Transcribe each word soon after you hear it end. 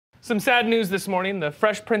Some sad news this morning. The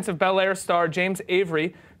Fresh Prince of Bel-Air star James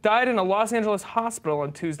Avery died in a Los Angeles hospital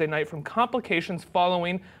on Tuesday night from complications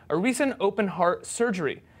following a recent open heart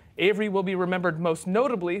surgery. Avery will be remembered most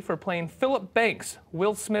notably for playing Philip Banks,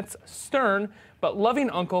 Will Smith's stern but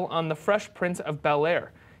loving uncle on The Fresh Prince of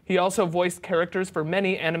Bel-Air. He also voiced characters for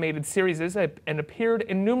many animated series and appeared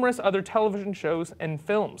in numerous other television shows and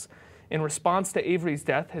films. In response to Avery's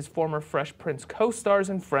death, his former Fresh Prince co-stars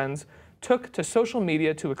and friends took to social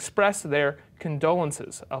media to express their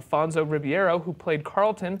condolences. Alfonso Ribeiro, who played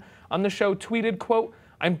Carlton on the show, tweeted, quote,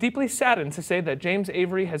 "I'm deeply saddened to say that James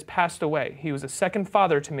Avery has passed away. He was a second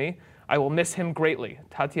father to me. I will miss him greatly."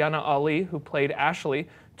 Tatiana Ali, who played Ashley,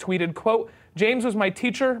 tweeted, quote, "James was my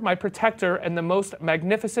teacher, my protector, and the most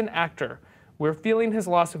magnificent actor. We're feeling his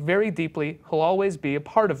loss very deeply. He'll always be a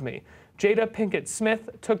part of me." Jada Pinkett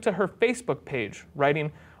Smith took to her Facebook page,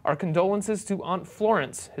 writing, "Our condolences to Aunt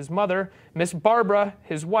Florence, his mother, Miss Barbara,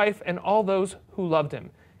 his wife, and all those who loved him.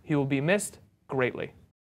 He will be missed greatly."